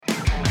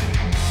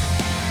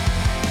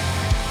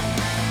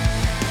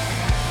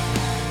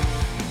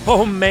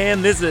Oh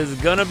man, this is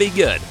gonna be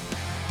good.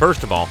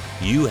 First of all,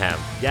 you have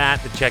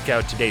got to check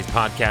out today's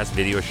podcast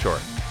video short.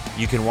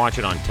 You can watch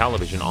it on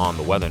television on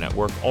the Weather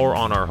Network or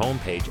on our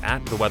homepage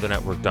at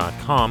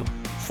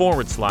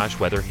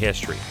theweathernetwork.com/weather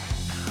history.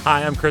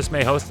 Hi, I'm Chris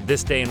May, host of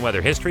This Day in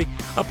Weather History,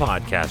 a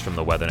podcast from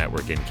the Weather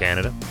Network in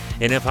Canada.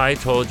 And if I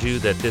told you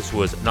that this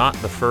was not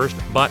the first,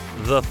 but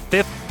the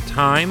fifth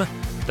time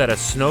that a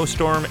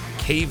snowstorm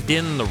caved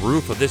in the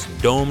roof of this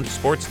domed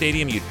sports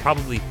stadium, you'd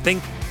probably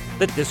think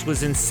that this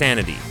was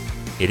insanity.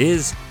 It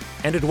is,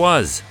 and it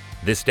was,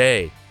 this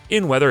day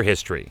in weather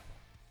history.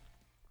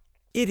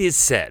 It is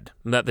said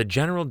that the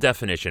general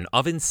definition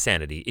of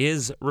insanity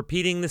is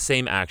repeating the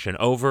same action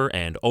over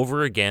and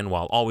over again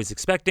while always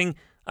expecting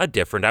a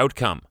different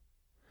outcome.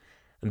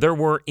 There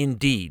were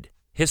indeed,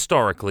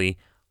 historically,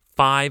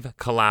 5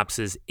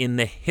 collapses in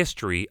the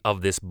history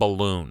of this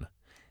balloon.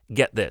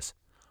 Get this.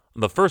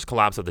 The first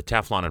collapse of the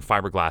Teflon and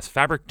fiberglass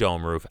fabric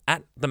dome roof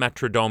at the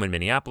Metrodome in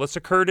Minneapolis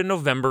occurred in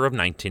November of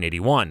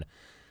 1981.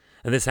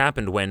 And this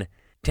happened when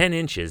 10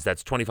 inches,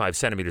 that's 25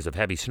 centimeters of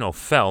heavy snow,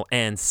 fell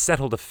and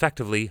settled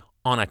effectively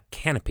on a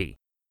canopy.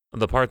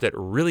 The part that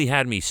really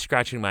had me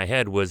scratching my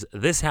head was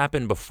this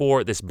happened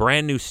before this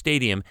brand new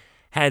stadium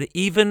had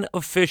even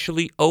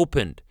officially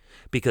opened,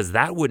 because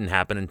that wouldn't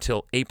happen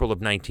until April of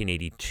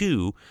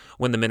 1982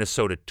 when the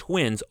Minnesota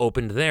Twins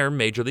opened their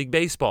Major League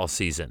Baseball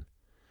season.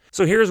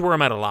 So here's where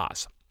I'm at a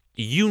loss.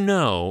 You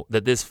know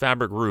that this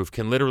fabric roof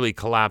can literally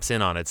collapse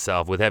in on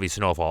itself with heavy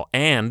snowfall,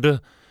 and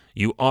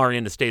you are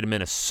in the state of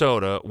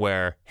Minnesota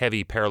where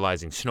heavy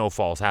paralyzing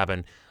snowfalls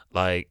happen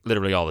like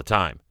literally all the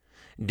time.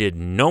 Did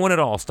no one at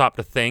all stop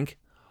to think,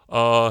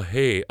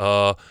 maybe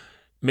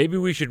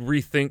we should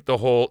rethink the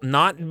whole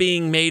not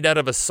being made out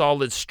of a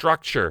solid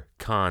structure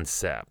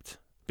concept?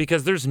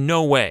 Because there's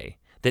no way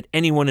that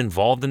anyone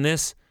involved in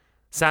this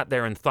sat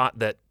there and thought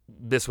that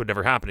this would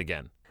never happen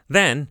again.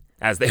 Then,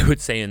 as they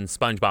would say in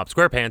SpongeBob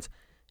SquarePants,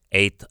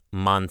 8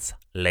 months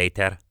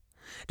later,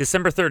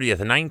 December 30th,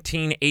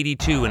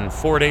 1982, and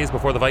 4 days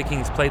before the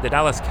Vikings played the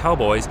Dallas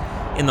Cowboys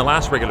in the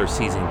last regular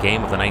season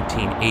game of the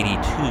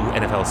 1982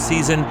 NFL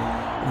season,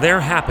 there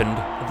happened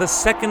the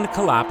second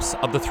collapse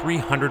of the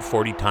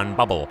 340-ton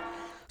bubble.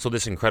 So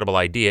this incredible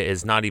idea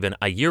is not even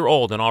a year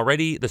old, and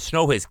already the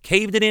snow has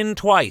caved it in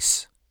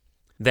twice.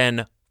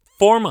 Then,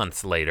 4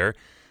 months later,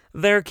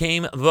 there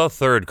came the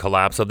third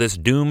collapse of this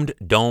doomed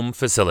dome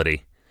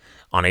facility.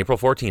 On April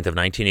 14th of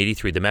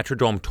 1983, the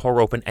Metrodome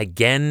tore open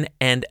again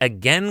and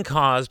again,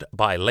 caused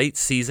by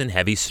late-season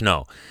heavy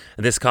snow.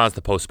 This caused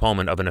the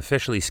postponement of an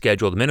officially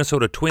scheduled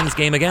Minnesota Twins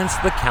game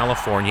against the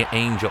California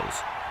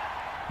Angels.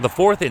 The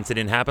fourth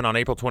incident happened on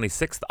April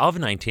 26th of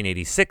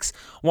 1986,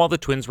 while the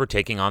Twins were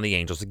taking on the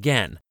Angels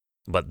again.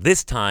 But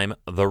this time,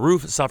 the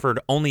roof suffered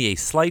only a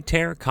slight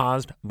tear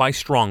caused by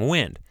strong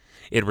wind.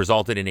 It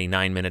resulted in a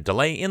 9-minute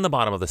delay in the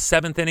bottom of the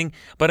 7th inning,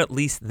 but at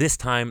least this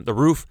time the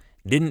roof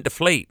didn't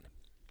deflate.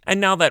 And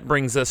now that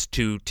brings us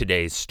to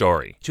today's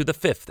story, to the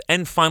 5th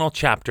and final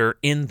chapter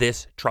in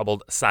this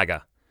troubled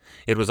saga.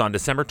 It was on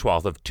December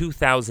 12th of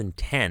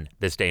 2010,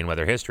 this day in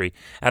weather history,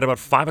 at about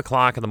 5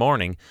 o'clock in the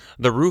morning,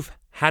 the roof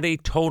had a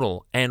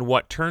total and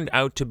what turned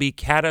out to be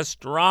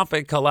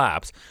catastrophic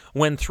collapse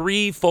when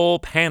 3 full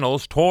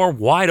panels tore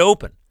wide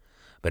open.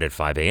 But at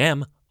 5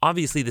 a.m.,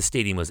 obviously the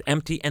stadium was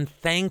empty, and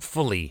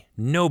thankfully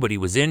nobody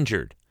was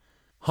injured.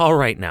 All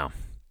right now,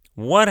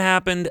 what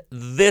happened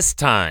this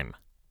time?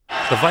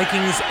 The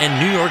Vikings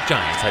and New York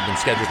Giants had been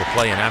scheduled to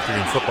play an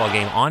afternoon football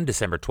game on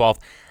December 12th.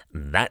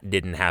 That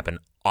didn't happen,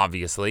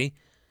 obviously.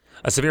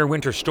 A severe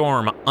winter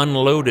storm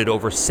unloaded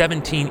over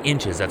 17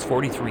 inches, that's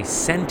 43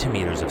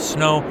 centimeters of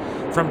snow,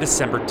 from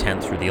December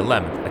 10th through the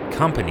 11th,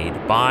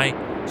 accompanied by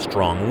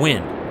strong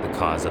wind, the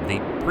cause of the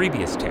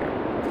previous tear.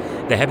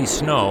 The heavy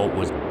snow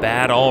was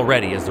bad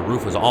already, as the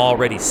roof was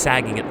already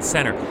sagging at the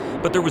center,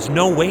 but there was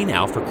no way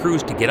now for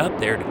crews to get up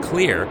there to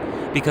clear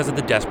because of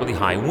the desperately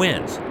high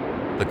winds.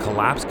 The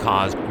collapse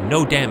caused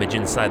no damage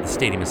inside the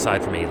stadium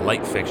aside from a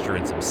light fixture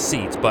and some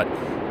seats, but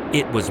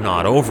it was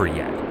not over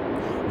yet.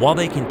 While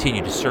they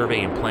continued to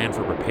survey and plan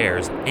for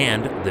repairs,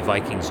 and the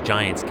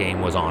Vikings-Giants game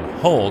was on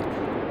hold,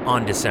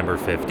 on December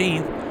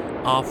 15th,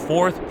 a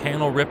 4th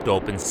panel ripped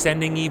open,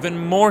 sending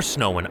even more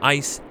snow and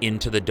ice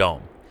into the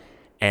dome.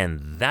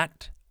 And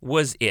that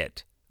was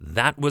it.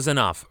 That was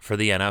enough for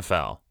the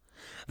NFL.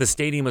 The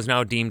stadium was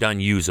now deemed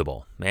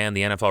unusable, and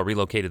the NFL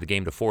relocated the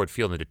game to Ford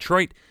Field in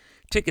Detroit.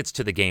 Tickets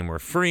to the game were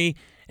free,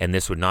 and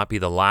this would not be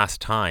the last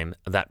time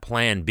that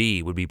Plan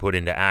B would be put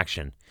into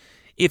action.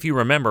 If you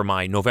remember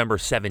my November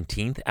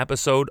 17th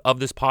episode of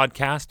this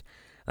podcast,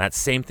 that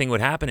same thing would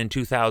happen in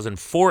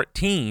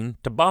 2014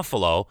 to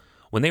Buffalo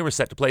when they were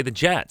set to play the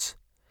Jets.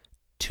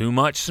 Too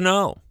much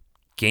snow.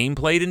 Game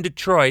played in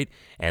Detroit,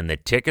 and the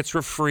tickets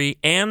were free,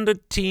 and a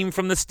team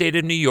from the state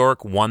of New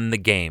York won the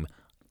game.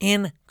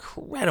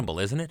 Incredible,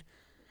 isn't it?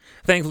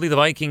 Thankfully, the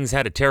Vikings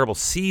had a terrible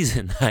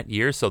season that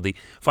year, so the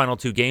final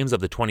 2 games of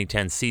the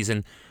 2010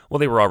 season, well,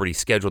 they were already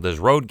scheduled as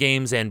road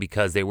games, and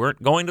because they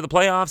weren't going to the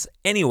playoffs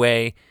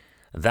anyway,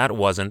 that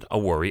wasn't a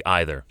worry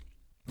either.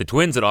 The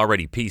Twins had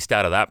already pieced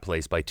out of that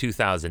place by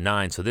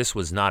 2009, so this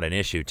was not an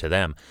issue to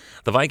them.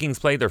 The Vikings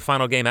played their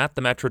final game at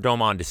the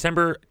Metrodome on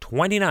December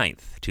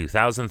 29th,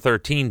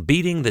 2013,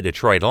 beating the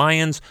Detroit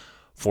Lions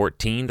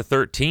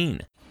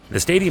 14-13. The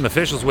stadium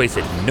officials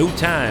wasted no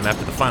time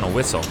after the final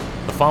whistle.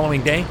 The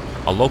following day,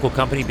 a local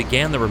company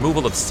began the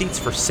removal of seats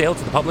for sale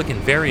to the public in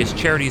various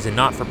charities and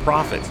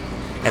not-for-profits.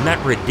 And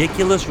that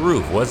ridiculous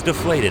roof was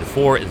deflated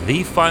for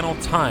the final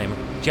time,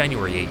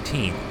 January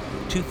 18,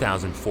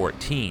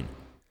 2014.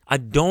 A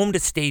domed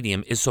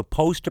stadium is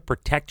supposed to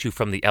protect you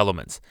from the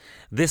elements.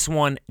 This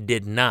one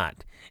did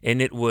not,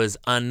 and it was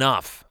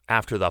enough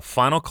after the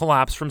final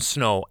collapse from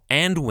snow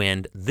and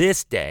wind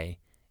this day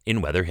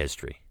in weather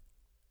history.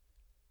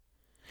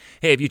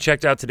 Hey, have you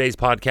checked out today's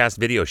podcast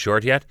video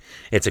short yet?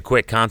 It's a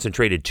quick,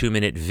 concentrated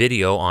 2-minute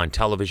video on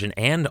television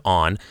and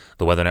on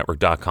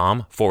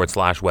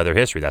theweathernetwork.com/weather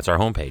history. That's our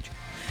homepage.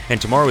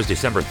 And tomorrow is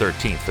December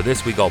 13th. For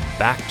this, we go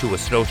back to a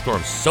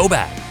snowstorm so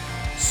bad,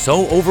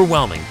 so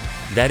overwhelming,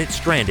 that it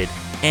stranded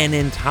an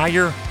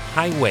entire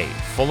highway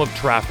full of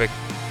traffic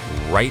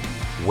right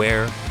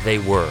where they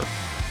were.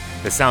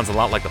 This sounds a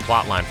lot like the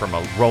plotline from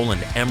a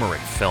Roland Emmerich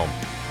film,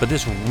 but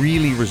this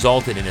really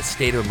resulted in a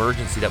state of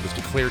emergency that was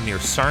declared near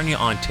Sarnia,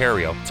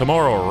 Ontario.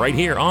 Tomorrow, right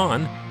here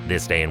on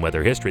This Day in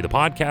Weather History, the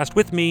podcast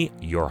with me,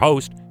 your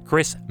host,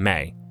 Chris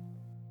May.